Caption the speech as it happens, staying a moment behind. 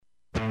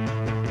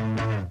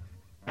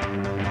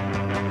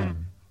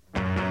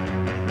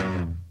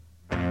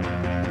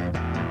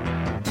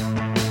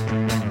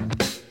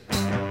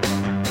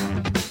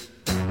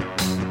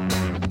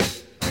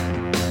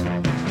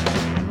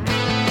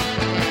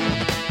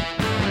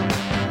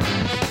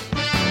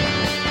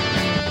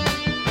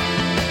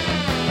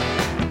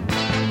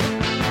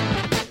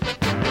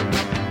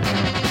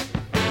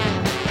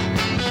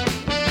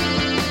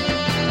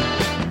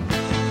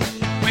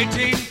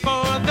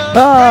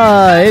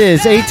It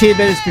is 18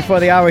 minutes before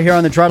the hour here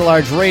on the Trot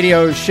Large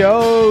Radio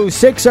Show.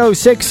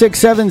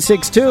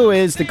 606-6762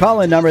 is the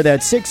call-in number.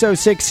 That's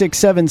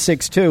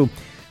 606-6762.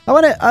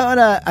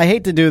 I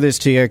hate to do this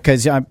to you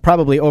because I'm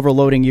probably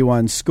overloading you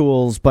on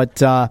schools, but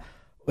by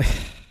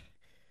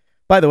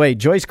the way,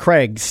 Joyce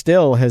Craig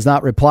still has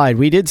not replied.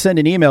 We did send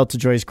an email to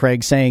Joyce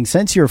Craig saying,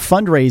 since you're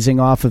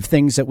fundraising off of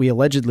things that we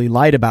allegedly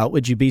lied about,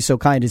 would you be so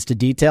kind as to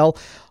detail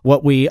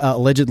what we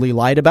allegedly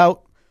lied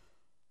about?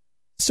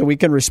 So we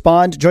can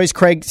respond. Joyce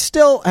Craig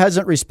still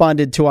hasn't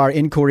responded to our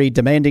inquiry,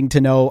 demanding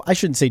to know, I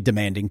shouldn't say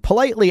demanding,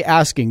 politely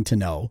asking to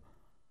know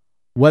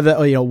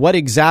whether, what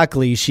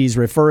exactly she's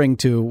referring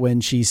to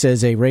when she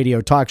says a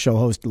radio talk show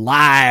host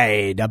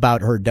lied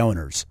about her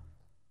donors.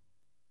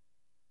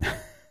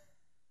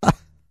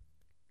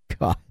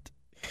 God.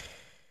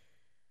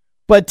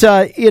 But,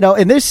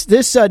 and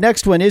this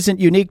next one isn't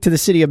unique to the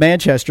city of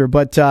Manchester,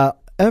 but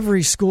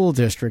every school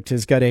district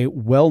has got a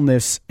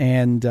wellness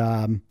and,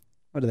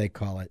 what do they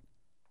call it?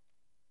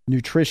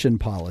 Nutrition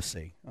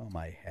policy. Oh,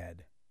 my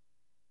head.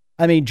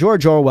 I mean,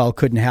 George Orwell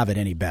couldn't have it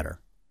any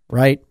better,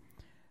 right?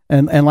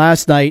 And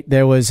last night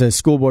there was a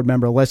school board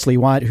member, Leslie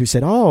Watt, who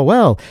said, oh,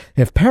 well,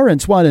 if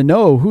parents want to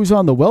know who's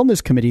on the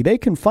wellness committee, they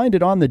can find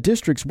it on the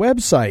district's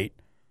website.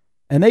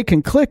 And they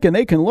can click and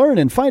they can learn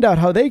and find out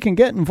how they can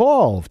get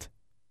involved.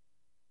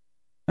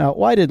 Now,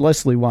 why did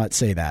Leslie Watt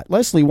say that?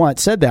 Leslie Watt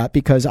said that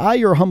because I,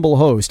 your humble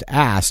host,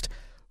 asked,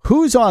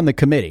 who's on the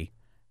committee?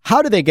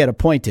 How do they get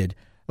appointed?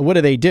 And what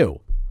do they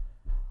do?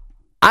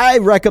 I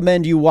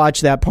recommend you watch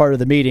that part of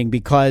the meeting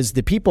because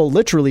the people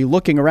literally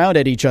looking around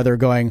at each other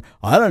going,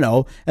 I don't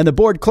know. And the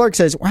board clerk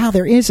says, wow,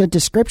 there is a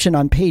description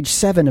on page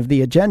 7 of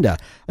the agenda.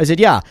 I said,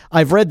 yeah,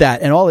 I've read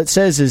that. And all it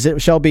says is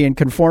it shall be in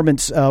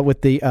conformance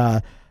with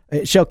the,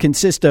 it shall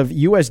consist of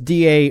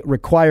USDA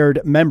required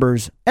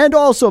members and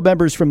also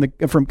members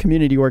from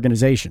community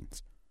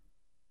organizations.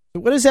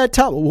 What does that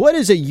tell? What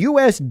is a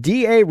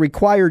USDA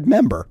required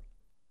member?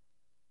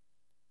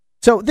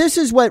 So this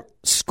is what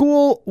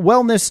school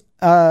wellness,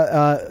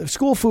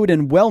 school food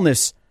and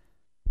wellness,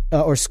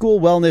 or school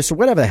wellness, or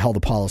whatever the hell the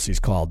policy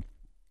is called.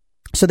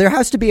 So there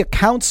has to be a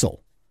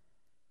council.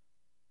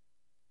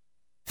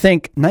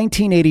 Think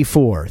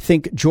 1984.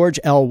 Think George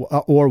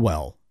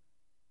Orwell.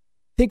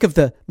 Think of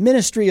the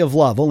Ministry of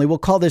Love, only we'll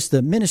call this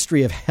the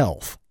Ministry of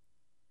Health.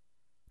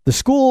 The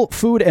School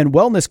Food and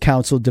Wellness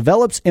Council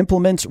develops,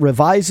 implements,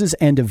 revises,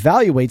 and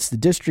evaluates the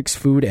district's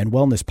food and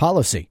wellness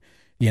policy.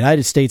 The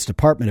United States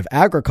Department of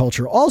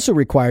Agriculture also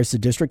requires the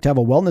district to have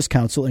a wellness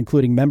council,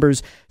 including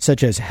members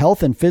such as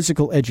health and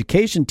physical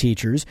education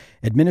teachers,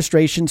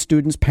 administration,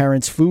 students,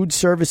 parents, food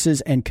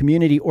services, and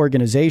community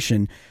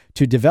organization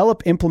to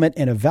develop, implement,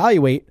 and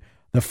evaluate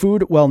the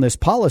food wellness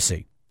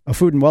policy. A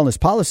food and wellness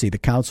policy, the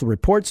council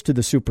reports to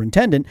the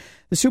superintendent.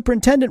 The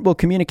superintendent will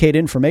communicate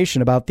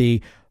information about the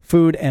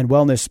Food and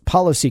Wellness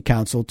Policy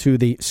Council to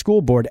the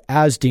school board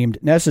as deemed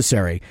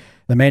necessary.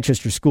 The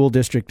Manchester School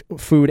District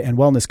Food and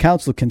Wellness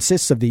Council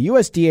consists of the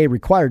USDA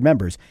required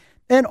members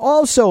and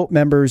also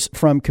members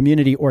from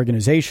community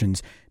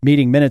organizations.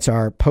 Meeting minutes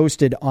are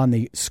posted on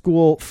the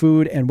School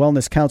Food and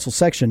Wellness Council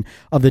section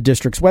of the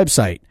district's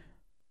website,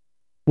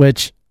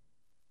 which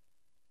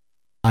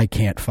I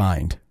can't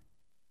find.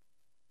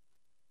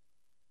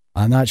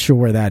 I'm not sure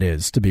where that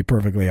is, to be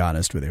perfectly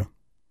honest with you.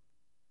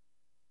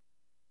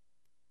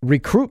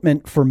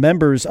 Recruitment for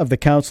members of the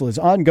council is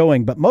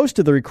ongoing, but most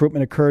of the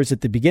recruitment occurs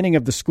at the beginning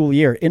of the school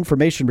year.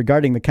 Information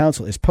regarding the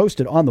council is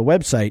posted on the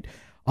website,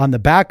 on the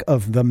back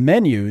of the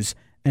menus,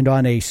 and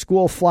on a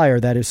school flyer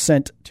that is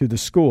sent to the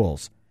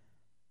schools.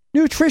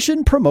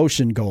 Nutrition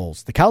promotion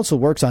goals. The council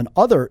works on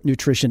other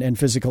nutrition and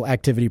physical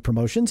activity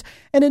promotions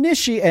and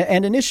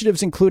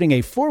initiatives including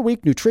a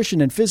 4-week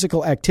nutrition and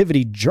physical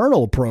activity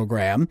journal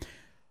program,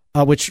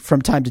 which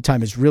from time to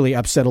time has really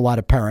upset a lot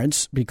of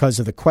parents because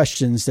of the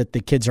questions that the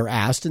kids are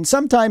asked. And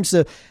sometimes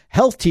the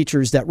health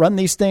teachers that run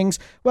these things,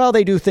 well,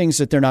 they do things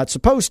that they're not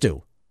supposed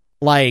to,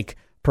 like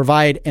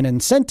provide an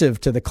incentive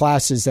to the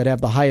classes that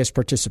have the highest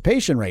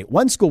participation rate.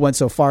 One school went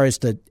so far as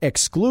to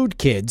exclude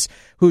kids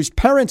whose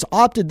parents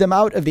opted them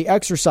out of the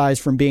exercise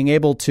from being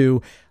able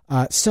to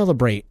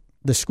celebrate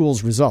the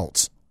school's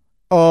results.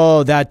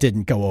 Oh, that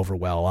didn't go over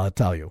well, I'll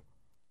tell you.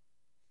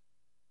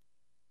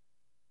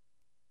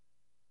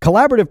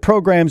 Collaborative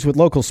programs with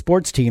local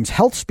sports teams,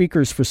 health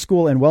speakers for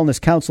school and wellness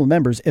council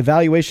members,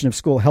 evaluation of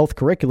school health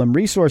curriculum,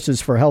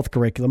 resources for health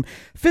curriculum,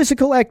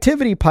 physical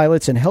activity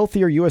pilots, and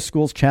Healthier U.S.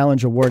 Schools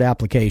Challenge Award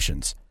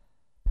applications.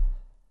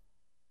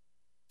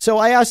 So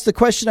I asked the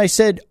question, I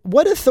said,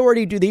 what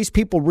authority do these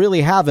people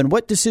really have, and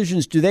what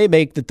decisions do they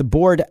make that the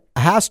board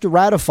has to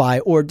ratify,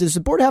 or does the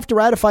board have to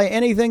ratify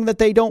anything that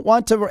they don't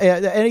want to,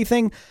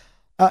 anything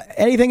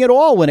at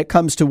all when it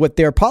comes to what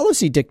their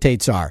policy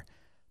dictates are?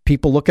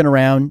 People looking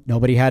around,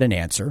 nobody had an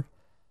answer.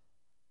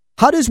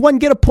 How does one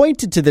get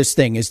appointed to this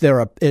thing? Is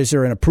there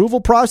an approval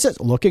process?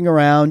 Looking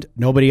around,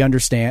 nobody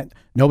understands.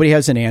 Nobody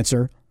has an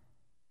answer.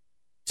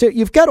 So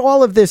you've got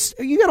all of this.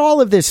 You got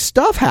all of this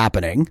stuff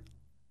happening,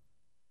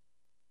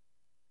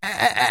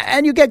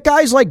 And you get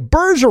guys like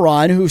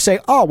Bergeron who say,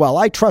 oh, well,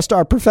 I trust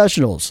our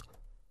professionals.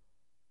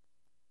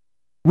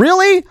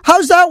 Really?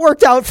 How's that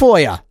worked out for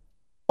you?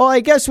 Well, I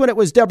guess when it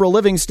was Deborah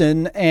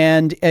Livingston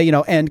and,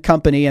 and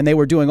company, and they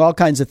were doing all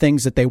kinds of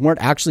things that they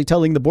weren't actually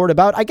telling the board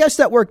about, I guess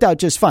that worked out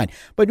just fine.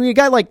 But when you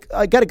got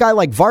a guy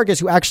like Vargas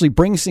who actually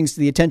brings things to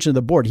the attention of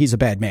the board, he's a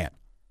bad man.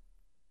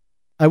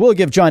 I will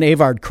give John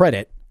Avard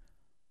credit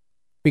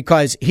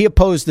because he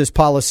opposed this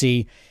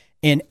policy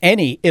in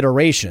any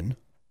iteration,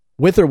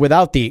 with or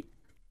without the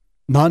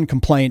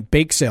non-compliant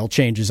bake sale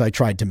changes I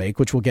tried to make,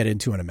 which we'll get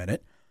into in a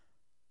minute.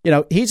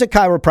 He's a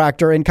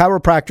chiropractor, and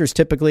chiropractors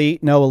typically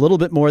know a little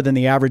bit more than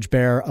the average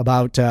bear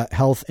about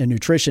health and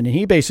nutrition. And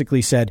he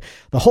basically said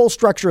the whole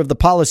structure of the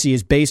policy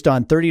is based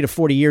on 30 to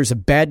 40 years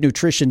of bad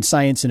nutrition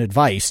science and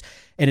advice.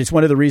 And it's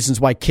one of the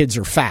reasons why kids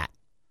are fat.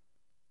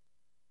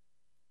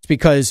 It's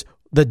because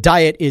the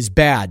diet is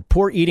bad.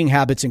 Poor eating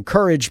habits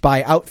encouraged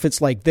by outfits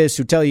like this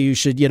who tell you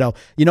should,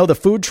 the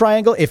food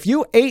triangle. If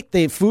you ate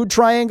the food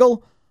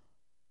triangle,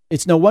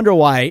 it's no wonder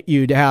why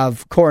you'd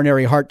have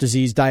coronary heart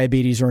disease,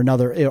 diabetes,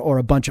 or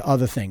a bunch of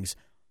other things.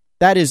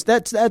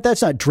 That's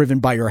not driven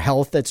by your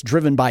health. That's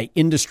driven by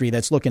industry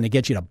that's looking to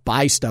get you to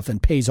buy stuff and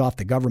pays off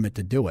the government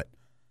to do it.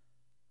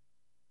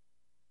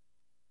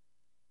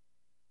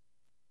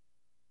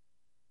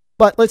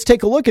 But let's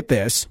take a look at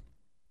this.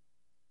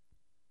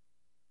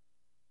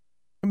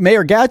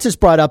 Mayor Gatz has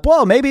brought up,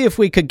 well, maybe if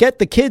we could get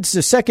the kids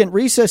to second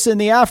recess in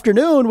the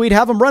afternoon, we'd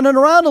have them running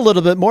around a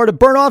little bit more to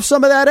burn off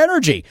some of that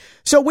energy.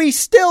 So we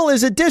still,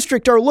 as a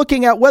district, are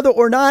looking at whether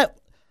or not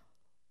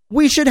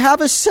we should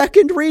have a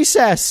second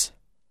recess.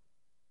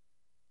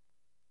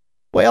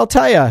 Well, I'll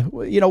tell you,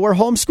 we're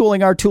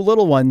homeschooling our two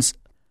little ones.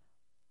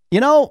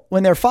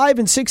 When they're 5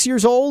 and 6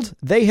 years old,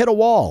 they hit a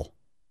wall.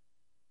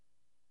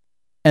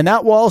 And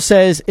that wall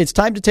says it's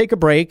time to take a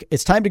break.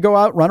 It's time to go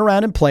out, run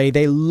around and play.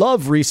 They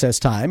love recess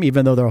time,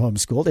 even though they're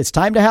homeschooled. It's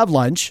time to have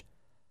lunch.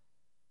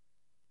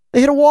 They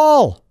hit a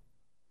wall.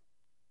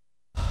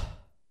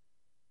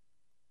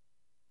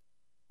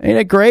 Ain't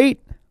it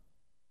great?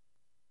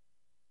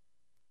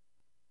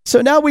 So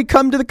now we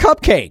come to the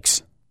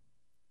cupcakes.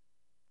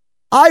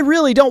 I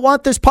really don't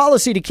want this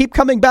policy to keep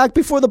coming back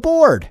before the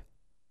board.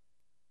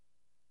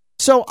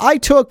 So I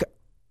took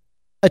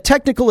a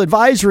technical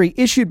advisory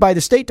issued by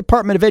the State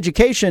Department of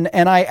Education,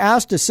 and I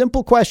asked a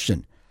simple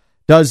question.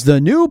 Does the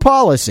new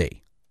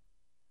policy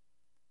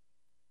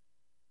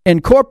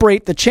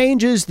incorporate the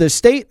changes the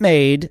state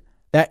made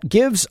that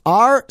gives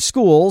our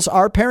schools,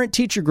 our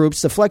parent-teacher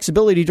groups, the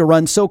flexibility to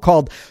run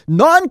so-called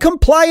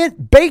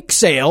non-compliant bake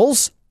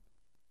sales?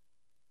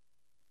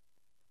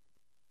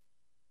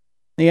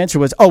 The answer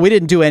was, we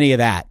didn't do any of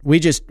that. We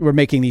just were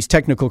making these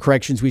technical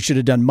corrections we should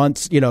have done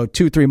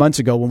 2-3 months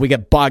ago when we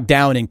get bogged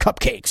down in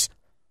cupcakes.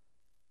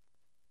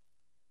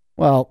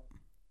 Well,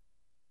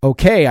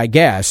 okay, I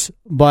guess.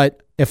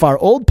 But if our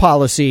old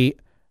policy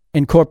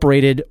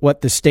incorporated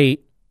what the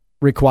state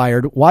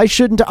required, why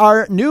shouldn't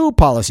our new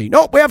policy?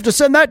 Nope, we have to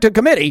send that to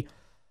committee.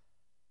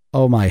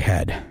 Oh, my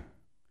head.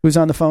 Who's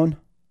on the phone?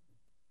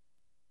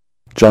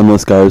 John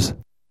Liskars.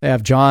 They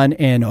have John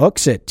in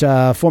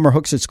Hooksett, former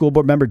Hooksett School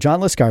Board member John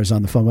Liskars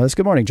on the phone with us.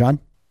 Good morning,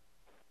 John.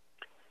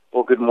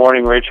 Well, good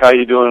morning, Rich. How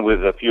you doing with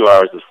a few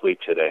hours of sleep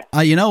today?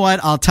 You know what?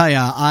 I'll tell you,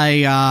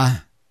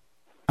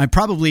 I'm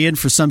probably in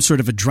for some sort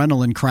of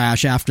adrenaline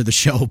crash after the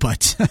show,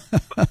 but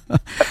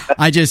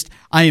I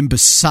am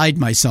beside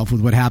myself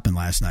with what happened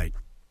last night.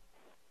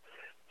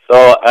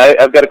 So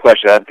I've got a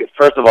question.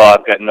 First of all,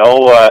 I've got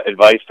no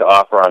advice to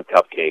offer on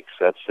cupcakes.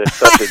 It's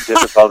such a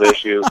difficult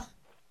issue.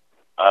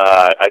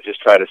 I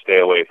just try to stay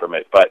away from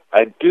it. But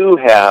I do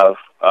have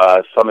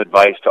some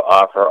advice to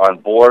offer on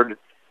board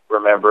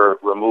member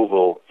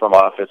removal from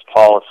office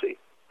policy.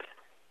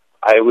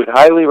 I would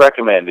highly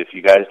recommend, if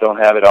you guys don't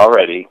have it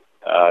already,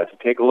 to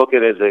take a look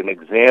at it as an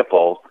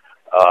example,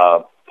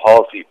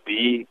 policy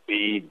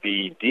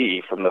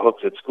BBBD from the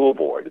Hooksett School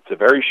Board. It's a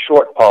very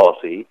short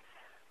policy,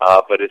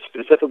 but it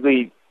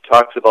specifically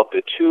talks about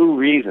the two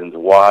reasons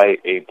why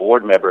a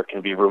board member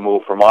can be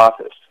removed from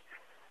office.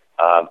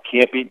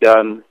 Can't be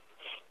done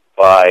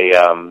by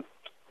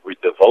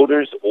the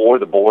voters or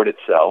the board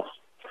itself,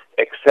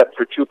 except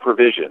for two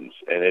provisions,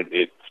 and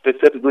it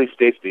specifically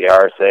states the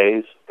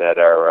RSAs that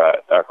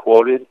are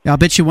quoted. I'll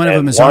bet you one of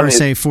them is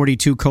RSA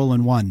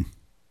 42:1.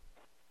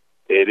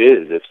 It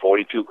is. It's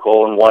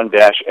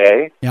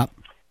 42:1-A. Yep.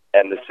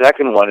 And the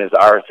second one is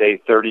RSA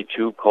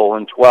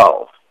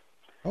 32:12.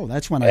 Oh,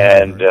 that's one I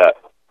heard.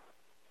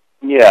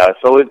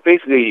 So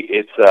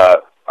it's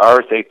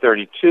RSA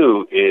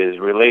 32 is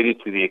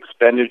related to the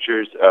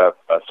expenditures of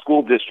a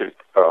school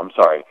district,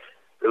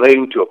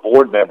 relating to a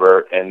board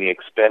member and the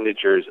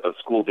expenditures of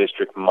school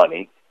district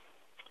money.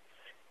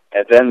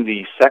 And then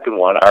the second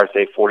one,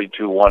 RSA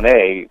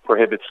 42:1A,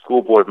 prohibits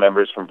school board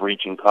members from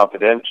breaching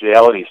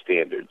confidentiality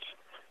standards.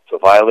 So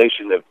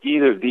violation of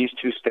either of these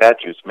two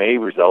statutes may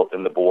result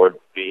in the board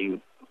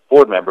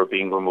member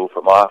being removed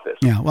from office.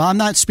 Yeah, well, I'm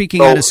not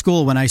speaking out of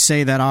school when I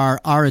say that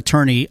our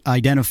attorney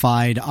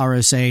identified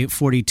RSA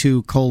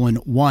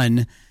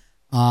 42:1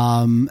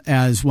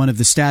 as one of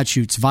the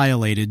statutes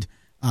violated,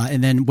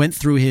 and then went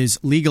through his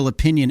legal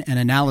opinion and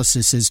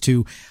analysis as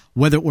to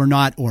whether or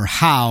not or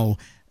how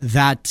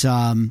that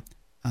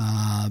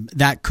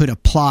that could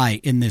apply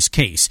in this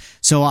case.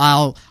 So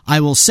I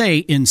will say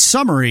in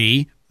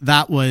summary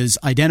that was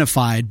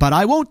identified, but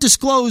I won't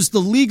disclose the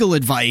legal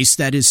advice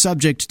that is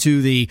subject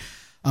to the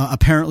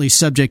apparently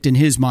subject in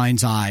his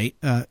mind's eye,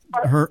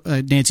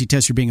 Nancy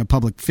Tester being a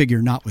public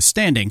figure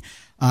notwithstanding,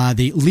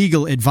 the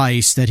legal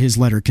advice that his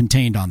letter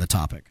contained on the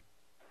topic.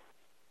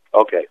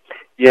 Okay.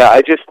 Yeah,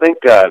 I just think,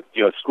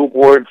 school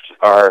boards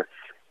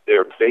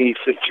their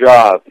basic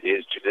job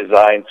is to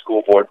design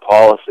school board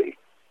policy.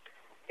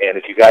 And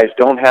if you guys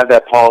don't have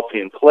that policy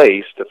in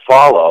place to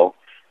follow,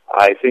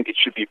 I think it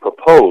should be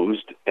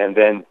proposed and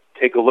then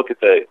take a look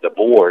at the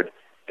board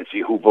and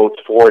see who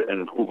votes for it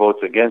and who votes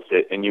against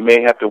it. And you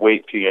may have to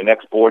wait till your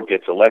next board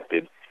gets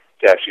elected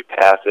to actually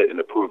pass it and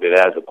approve it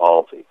as a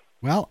policy.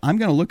 Well, I'm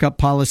going to look up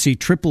policy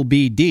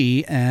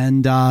BBD,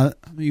 and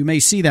you may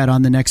see that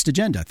on the next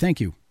agenda.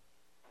 Thank you.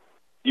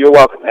 You're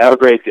welcome. Have a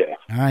great day.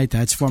 All right,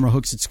 that's former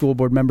Hooksett School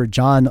Board member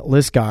John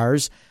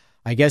Liskars.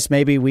 I guess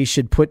maybe we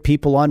should put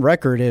people on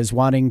record as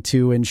wanting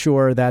to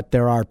ensure that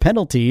there are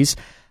penalties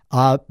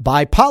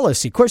by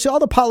policy. Of course, all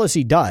the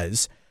policy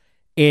does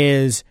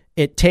is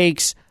it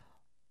takes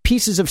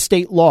pieces of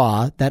state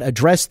law that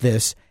address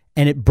this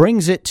and it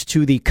brings it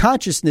to the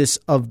consciousness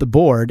of the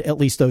board, at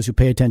least those who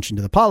pay attention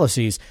to the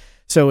policies.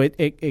 So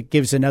it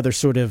gives another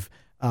sort of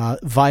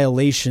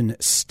violation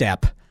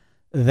step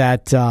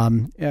that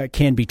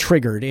can be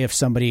triggered if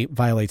somebody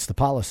violates the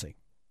policy.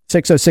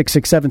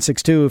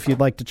 606-6762 if you'd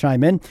like to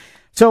chime in.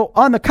 So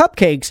on the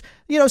cupcakes,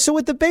 so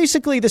what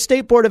basically the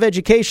State Board of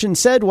Education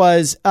said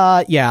was,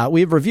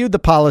 we've reviewed the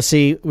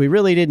policy. We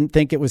really didn't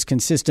think it was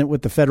consistent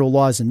with the federal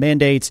laws and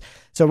mandates.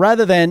 So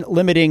rather than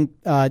limiting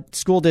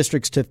school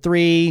districts to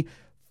three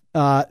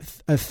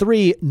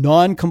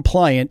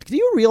non-compliant, do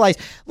you realize,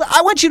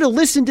 I want you to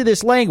listen to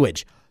this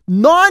language,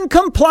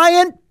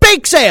 non-compliant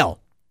bake sale.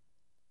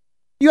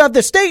 You have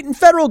the state and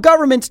federal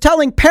governments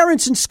telling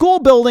parents in school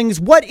buildings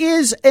what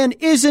is and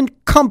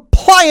isn't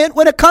compliant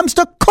when it comes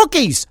to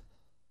cookies.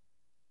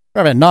 I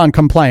have a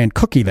non-compliant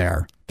cookie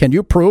there. Can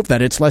you prove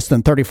that it's less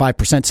than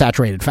 35%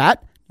 saturated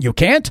fat? You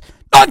can't?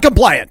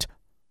 Non-compliant.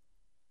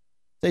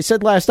 They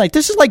said last night,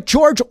 this is like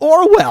George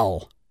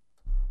Orwell.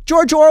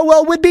 George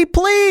Orwell would be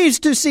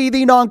pleased to see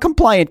the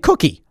non-compliant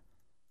cookie.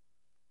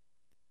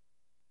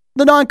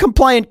 The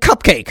non-compliant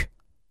cupcake.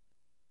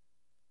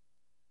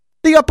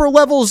 The upper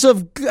levels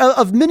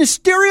of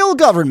ministerial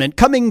government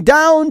coming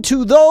down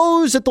to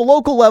those at the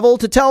local level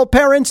to tell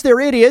parents they're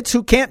idiots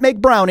who can't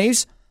make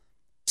brownies.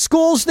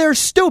 Schools, they're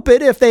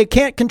stupid if they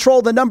can't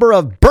control the number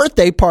of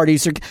birthday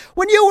parties.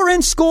 When you were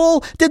in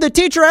school, did the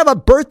teacher have a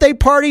birthday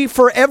party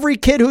for every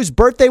kid whose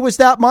birthday was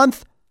that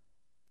month?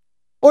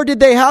 Or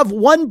did they have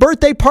one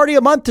birthday party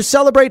a month to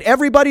celebrate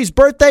everybody's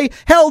birthday?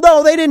 Hell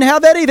no, they didn't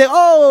have anything.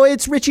 Oh,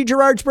 it's Richie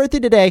Gerard's birthday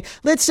today.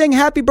 Let's sing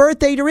happy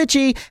birthday to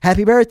Richie.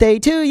 Happy birthday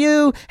to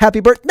you. Happy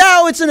birthday.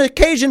 Now it's an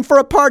occasion for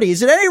a party. Is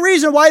there any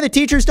reason why the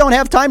teachers don't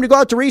have time to go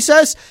out to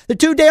recess? They're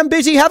too damn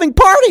busy having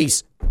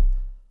parties.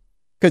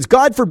 Because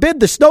God forbid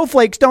the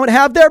snowflakes don't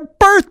have their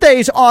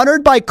birthdays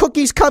honored by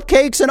cookies,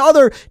 cupcakes, and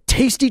other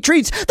tasty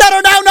treats that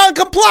are now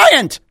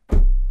non-compliant.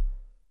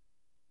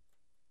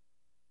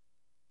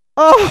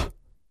 Oh.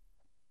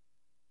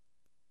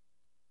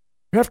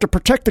 You have to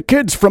protect the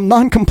kids from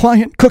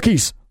non-compliant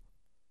cookies.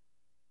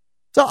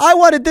 So I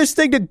wanted this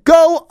thing to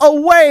go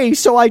away,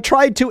 so I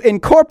tried to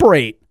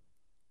incorporate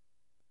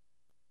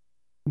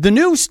the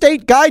new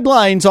state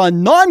guidelines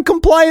on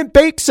non-compliant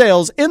bake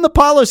sales in the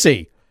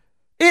policy.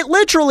 It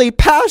literally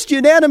passed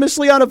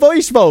unanimously on a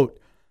voice vote.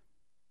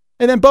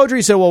 And then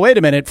Beaudry said, well, wait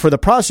a minute, for the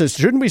process,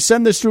 shouldn't we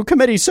send this through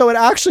committee? So it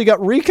actually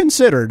got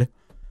reconsidered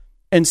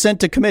and sent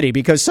to committee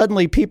because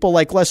suddenly people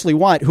like Leslie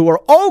Want, who are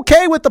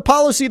okay with the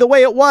policy the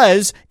way it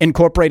was,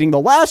 incorporating the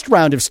last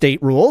round of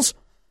state rules,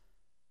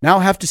 now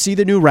have to see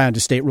the new round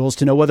of state rules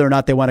to know whether or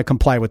not they want to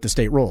comply with the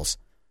state rules.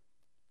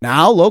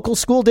 Now, local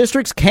school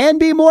districts can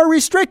be more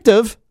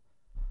restrictive,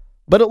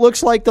 but it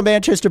looks like the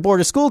Manchester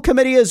Board of School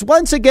Committee is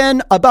once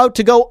again about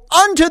to go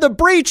onto the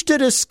breach to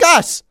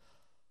discuss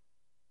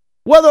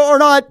whether or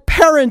not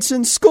parents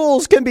in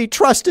schools can be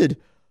trusted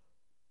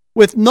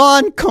with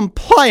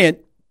non-compliant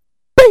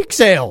bake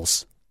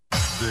sales.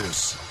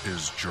 This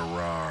is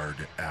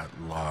Gerard at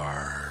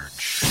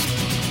Large.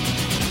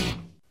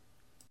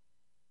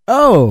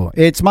 Oh,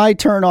 it's my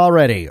turn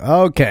already.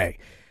 Okay.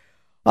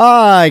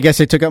 I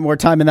guess I took up more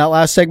time in that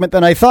last segment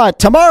than I thought.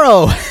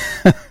 Tomorrow,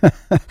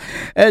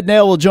 Ed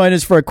Nail will join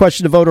us for a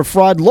question of voter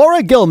fraud.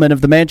 Laura Gilman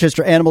of the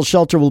Manchester Animal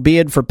Shelter will be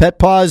in for Pet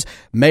Paws.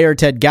 Mayor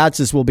Ted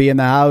Gatzis will be in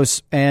the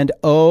house, and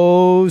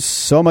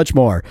so much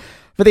more.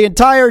 For the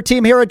entire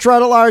team here at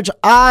Gerard at Large,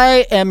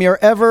 I am your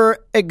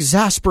ever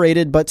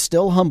exasperated but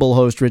still humble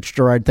host, Rich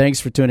Gerard. Thanks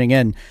for tuning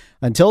in.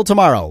 Until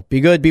tomorrow, be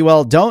good, be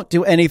well. Don't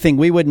do anything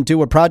we wouldn't do.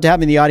 We're proud to have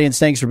you in the audience.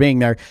 Thanks for being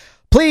there.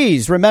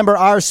 Please remember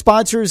our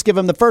sponsors. Give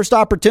them the first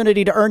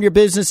opportunity to earn your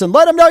business and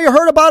let them know you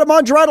heard about them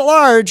on Gerard at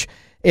Large.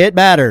 It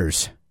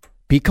matters.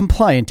 Be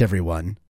compliant, everyone.